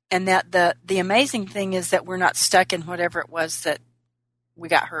 and that the amazing thing is that we're not stuck in whatever it was that we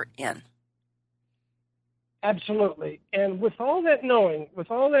got hurt in. Absolutely. And with all that knowing, with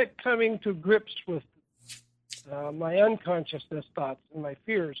all that coming to grips with my unconsciousness thoughts and my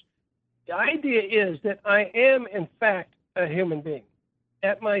fears, the idea is that I am, in fact, a human being.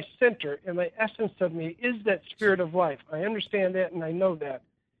 At my center, and my essence of me, is that spirit of life. I understand that, and I know that.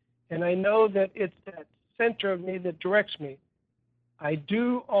 And I know that it's that center of me that directs me. I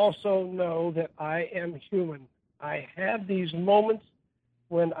do also know that I am human. I have these moments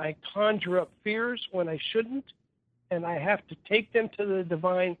when I conjure up fears when I shouldn't, and I have to take them to the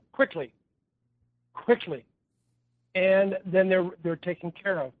divine quickly. And then they're taken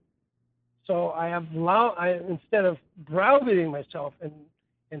care of. So instead of browbeating myself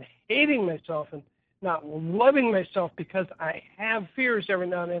and hating myself and not loving myself because I have fears every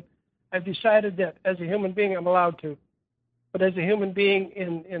now and then, I've decided that as a human being I'm allowed to. But as a human being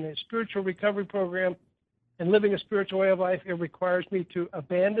in a spiritual recovery program and living a spiritual way of life, it requires me to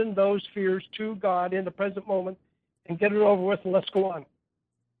abandon those fears to God in the present moment and get it over with, and let's go on.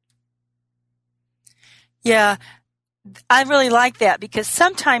 Yeah. I really like that, because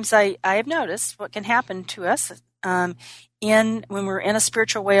sometimes I have noticed what can happen to us when we're in a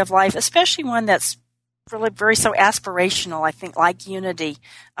spiritual way of life, especially one that's really very so aspirational, I think, like Unity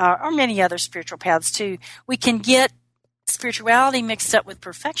or many other spiritual paths too. We can get spirituality mixed up with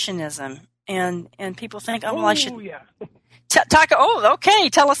perfectionism, and people think, oh, well, I should talk. Oh, okay.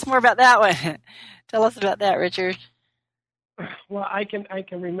 Tell us more about that one. Tell us about that, Richard. Well, I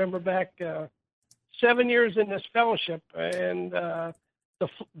can remember back 7 years in this fellowship, and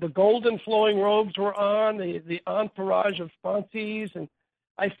the golden flowing robes were on, the entourage of sponsees, and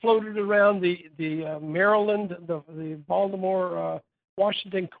I floated around the Maryland, the Baltimore,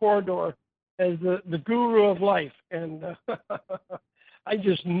 Washington corridor as the guru of life, and I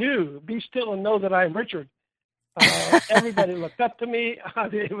just knew, be still and know that I am Richard. Everybody looked up to me.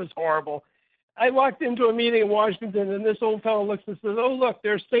 It was horrible. I walked into a meeting in Washington, and this old fellow looks and says, "Oh, look,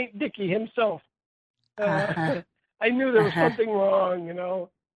 there's St. Dicky himself." I knew there was something wrong,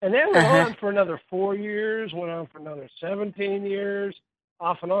 And that went on for another 4 years, went on for another 17 years,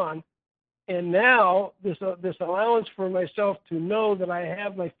 off and on. And now this allowance for myself to know that I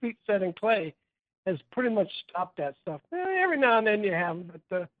have my feet set in clay has pretty much stopped that stuff. Every now and then you have,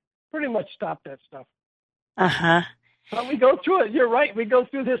 but pretty much stopped that stuff. But we go through it. You're right. We go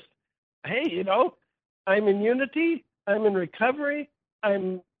through this. Hey, I'm in unity. I'm in recovery.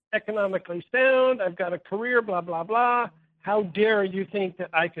 I'm economically sound. I've got a career, blah, blah, blah. How dare you think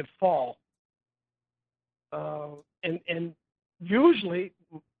that I could fall? And usually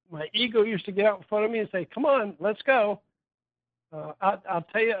my ego used to get out in front of me and say, "Come on, let's go." I'll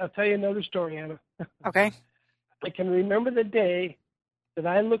tell you another story, Anna. Okay. I can remember the day that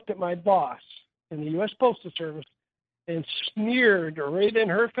I looked at my boss in the U.S. Postal Service and sneered right in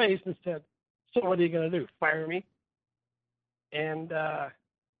her face and said, "So what are you going to do? Fire me?" And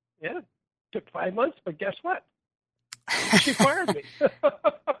it took 5 months, but guess what? She fired me.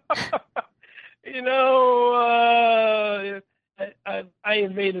 I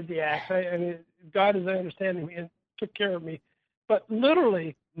evaded the act. I mean, God, as I understand it, took care of me. But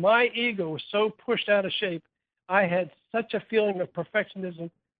literally, my ego was so pushed out of shape. I had such a feeling of perfectionism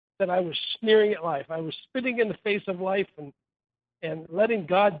that I was sneering at life. I was spitting in the face of life and letting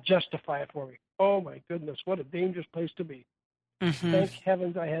God justify it for me. Oh, my goodness, what a dangerous place to be. Mm-hmm. Thank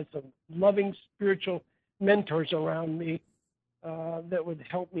heavens I had some loving spiritual mentors around me that would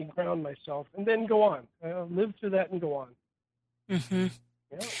help me ground myself and then go on. Live through that and go on. Mm-hmm.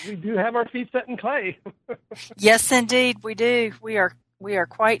 Yeah, we do have our feet set in clay. Yes, indeed, we do. We are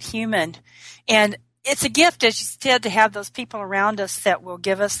quite human. And it's a gift, as you said, to have those people around us that will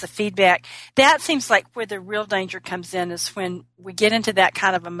give us the feedback. That seems like where the real danger comes in, is when we get into that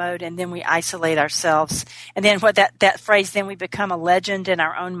kind of a mode and then we isolate ourselves. And then what that phrase, then we become a legend in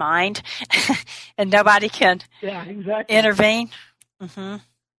our own mind and nobody can intervene. Mm-hmm.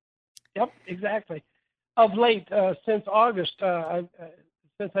 Yep, exactly. Of late, since August,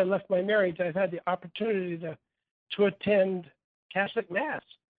 since I left my marriage, I've had the opportunity to attend Catholic Mass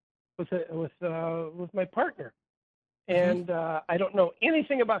with my partner, and I don't know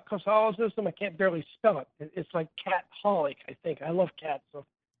anything about Catholicism. I can't barely spell it. It's like cat-holic, I think. I love cats, so it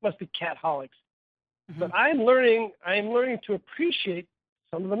must be cat-holics. Mm-hmm. But I'm learning to appreciate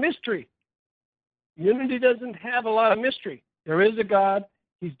some of the mystery. Unity doesn't have a lot of mystery. There is a God.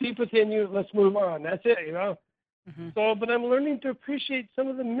 He's deep within you. Let's move on. That's it, you know. Mm-hmm. So, but I'm learning to appreciate some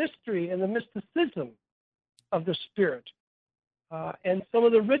of the mystery and the mysticism of the Spirit. And some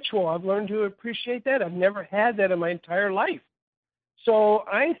of the ritual, I've learned to appreciate that. I've never had that in my entire life. So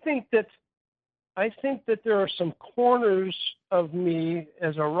I think that there are some corners of me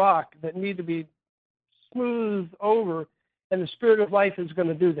as a rock that need to be smoothed over, and the Spirit of life is going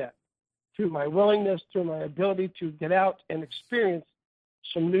to do that through my willingness, through my ability to get out and experience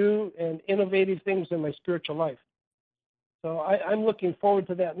some new and innovative things in my spiritual life. So I'm looking forward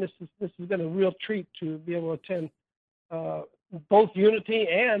to that, and this has been a real treat to be able to attend both Unity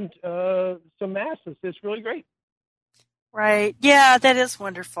and some Masses. It's really great. Right. Yeah, that is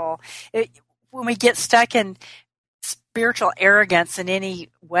wonderful. When we get stuck in spiritual arrogance in any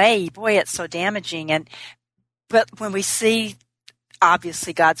way, boy, it's so damaging. But when we see,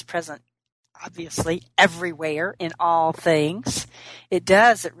 obviously, God's present, obviously, everywhere in all things, it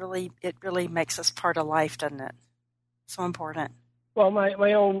really makes us part of life, doesn't it? So important. Well,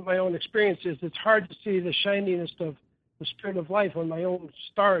 my own experience is it's hard to see the shininess of the Spirit of life when my own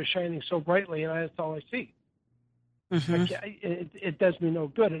star is shining so brightly, and that's all I see. Mm-hmm. It does me no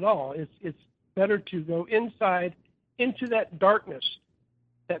good at all. It's better to go inside into that darkness,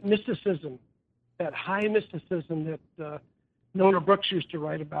 that mysticism, that high mysticism that Nona Brooks used to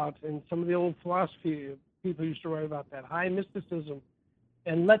write about, and some of the old philosophy people used to write about, that high mysticism,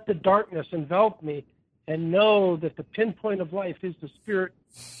 and let the darkness envelop me, and know that the pinpoint of life is the Spirit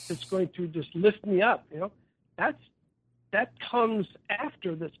that's going to just lift me up. You know, that comes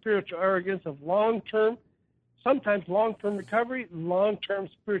after the spiritual arrogance of sometimes long-term recovery, long-term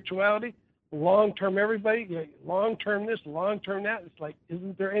spirituality, long-term everybody, long-term this, long-term that. It's like,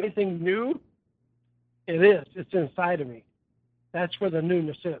 isn't there anything new? It is. It's inside of me. That's where the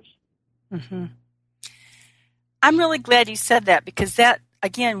newness is. Mm-hmm. I'm really glad you said that, because that,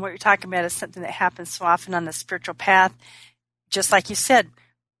 again, what you're talking about is something that happens so often on the spiritual path. Just like you said,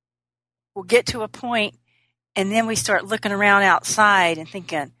 we'll get to a point and then we start looking around outside and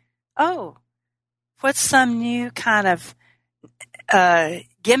thinking, oh, what's some new kind of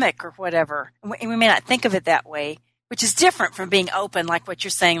gimmick or whatever? And we may not think of it that way, which is different from being open, like what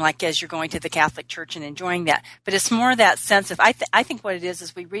you're saying, like as you're going to the Catholic Church and enjoying that. But it's more that sense of, I think what it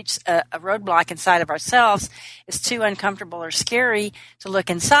is we reach a roadblock inside of ourselves. It's too uncomfortable or scary to look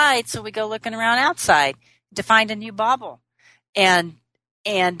inside, so we go looking around outside to find a new bauble and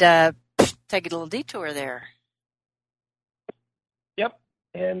take a little detour there. Yep.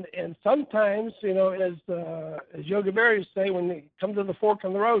 And sometimes, you know, as yoga berries say, when they come to the fork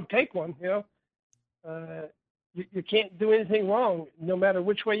in the road, take one, you know. You can't do anything wrong. No matter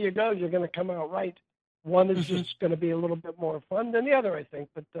which way you go, you're going to come out right. One is just going to be a little bit more fun than the other, I think.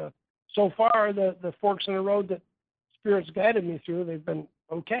 But so far, the forks in the road that Spirit's guided me through, they've been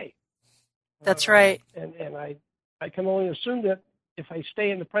okay. That's right. And I can only assume that if I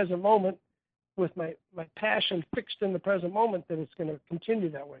stay in the present moment with my passion fixed in the present moment, that it's going to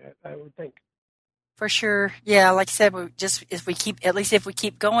continue that way, I would think. For sure. Yeah, like I said, if we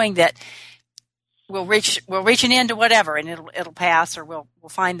keep going, that we'll reach an end to whatever, and it'll pass, or we'll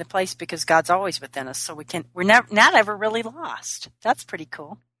find the place, because God's always within us. So we're not ever really lost. That's pretty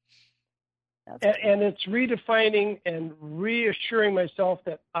cool. And it's redefining and reassuring myself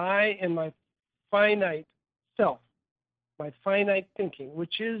that I, in my finite self, my finite thinking,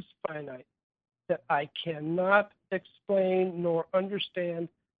 which is finite, that I cannot explain nor understand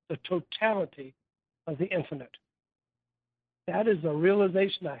the totality of the infinite. That is a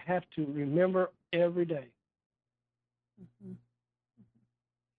realization I have to remember every day. Mm-hmm.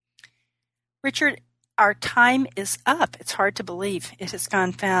 Richard, our time is up. It's hard to believe. It has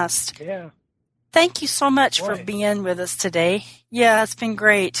gone fast. Yeah. Thank you so much for being with us today. Yeah, it's been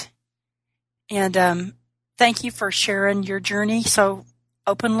great. And thank you for sharing your journey so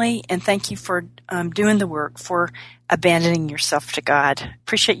openly, and thank you for doing the work, for abandoning yourself to God.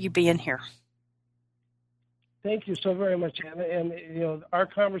 Appreciate you being here. Thank you so very much, Anna. And, our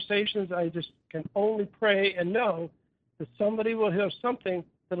conversations, I just can only pray and know that somebody will hear something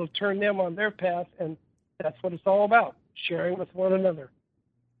that will turn them on their path, and that's what it's all about, sharing with one another.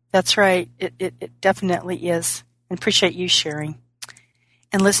 That's right. It definitely is. And appreciate you sharing.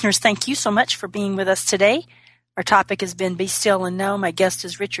 And listeners, thank you so much for being with us today. Our topic has been Be Still and Know. My guest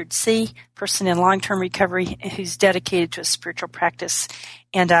is Richard C., person in long-term recovery who's dedicated to a spiritual practice.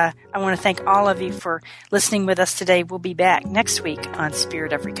 And I want to thank all of you for listening with us today. We'll be back next week on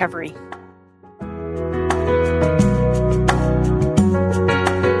Spirit of Recovery.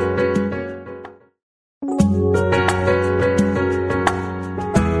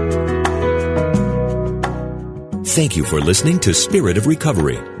 Thank you for listening to Spirit of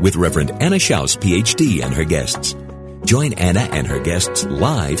Recovery with Reverend Anna Schaus, Ph.D., and her guests. Join Anna and her guests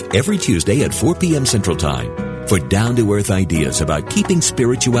live every Tuesday at 4 p.m. Central Time for down-to-earth ideas about keeping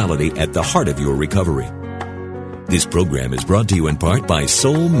spirituality at the heart of your recovery. This program is brought to you in part by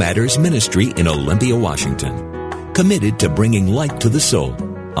Soul Matters Ministry in Olympia, Washington, committed to bringing light to the soul.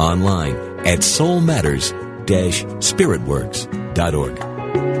 Online at soulmatters-spiritworks.org.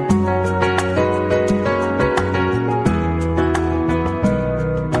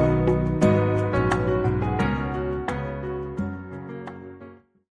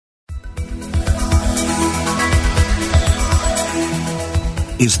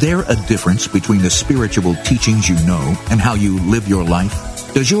 Is there a difference between the spiritual teachings you know and how you live your life?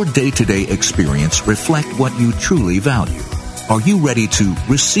 Does your day-to-day experience reflect what you truly value? Are you ready to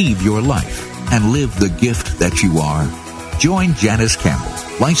receive your life and live the gift that you are? Join Janice Campbell,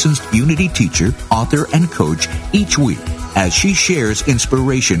 licensed Unity teacher, author, and coach, each week as she shares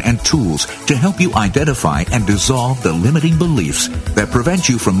inspiration and tools to help you identify and dissolve the limiting beliefs that prevent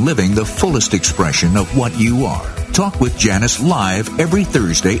you from living the fullest expression of what you are. Talk with Janice live every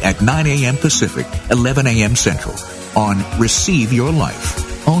Thursday at 9 a.m. Pacific, 11 a.m. Central on Receive Your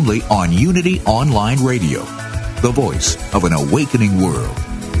Life, only on Unity Online Radio, the voice of an awakening world.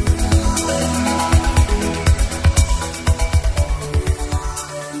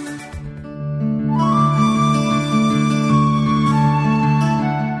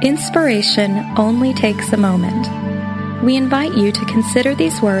 Inspiration only takes a moment. We invite you to consider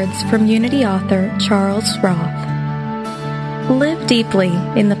these words from Unity author Charles Roth. Live deeply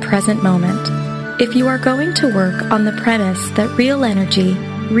in the present moment. If you are going to work on the premise that real energy,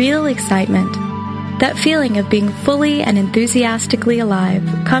 real excitement, that feeling of being fully and enthusiastically alive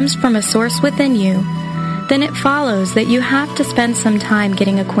comes from a source within you, then it follows that you have to spend some time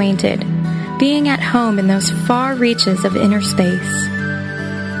getting acquainted, being at home in those far reaches of inner space.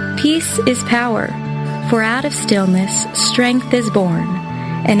 Peace is power, for out of stillness strength is born,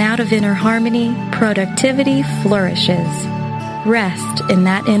 and out of inner harmony productivity flourishes. Rest in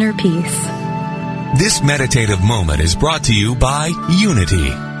that inner peace. This meditative moment is brought to you by Unity.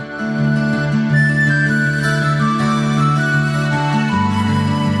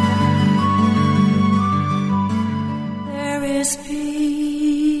 There is peace.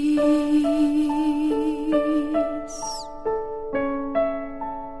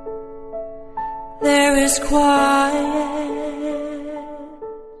 There is quiet.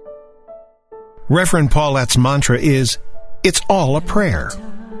 Reverend Paulette's mantra is, "It's all a prayer."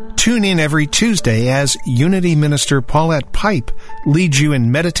 Tune in every Tuesday as Unity Minister Paulette Pipe leads you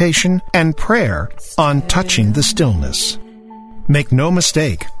in meditation and prayer on Touching the Stillness. Make no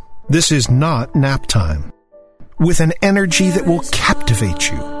mistake, this is not nap time. With an energy that will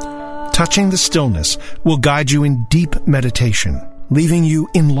captivate you, Touching the Stillness will guide you in deep meditation, leaving you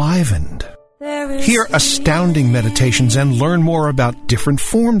enlivened. Hear astounding meditations and learn more about different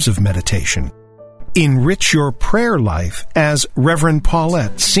forms of meditation. Enrich your prayer life as Reverend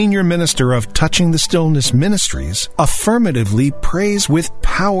Paulette, Senior Minister of Touching the Stillness Ministries, affirmatively prays with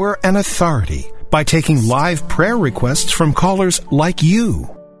power and authority by taking live prayer requests from callers like you.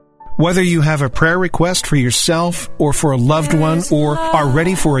 Whether you have a prayer request for yourself or for a loved one or are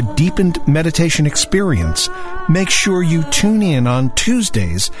ready for a deepened meditation experience, make sure you tune in on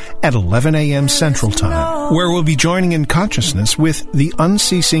Tuesdays at 11 a.m. Central Time, where we'll be joining in consciousness with the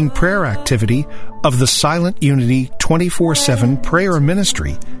unceasing prayer activity of the Silent Unity 24/7 prayer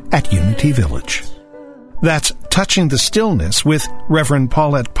ministry at Unity Village. That's Touching the Stillness with Reverend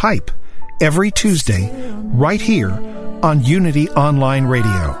Paulette Pipe every Tuesday right here on Unity Online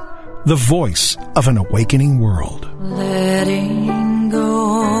Radio, the voice of an awakening world. Letting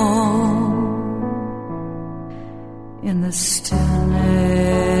go in the stillness.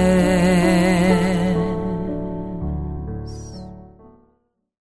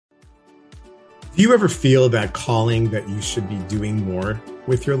 Do you ever feel that calling that you should be doing more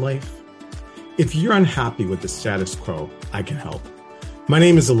with your life? If you're unhappy with the status quo, I can help. My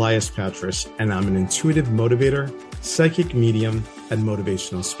name is Elias Patras, and I'm an intuitive motivator, psychic medium, and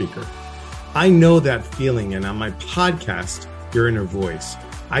motivational speaker. I know that feeling, and on my podcast, Your Inner Voice,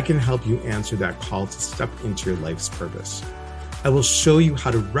 I can help you answer that call to step into your life's purpose. I will show you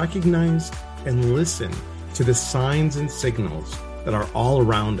how to recognize and listen to the signs and signals that are all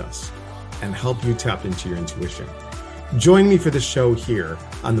around us and help you tap into your intuition. Join me for the show here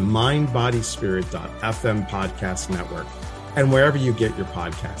on the mindbodyspirit.fm podcast network and wherever you get your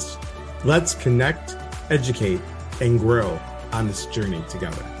podcasts. Let's connect, educate, and grow on this journey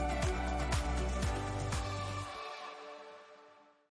together.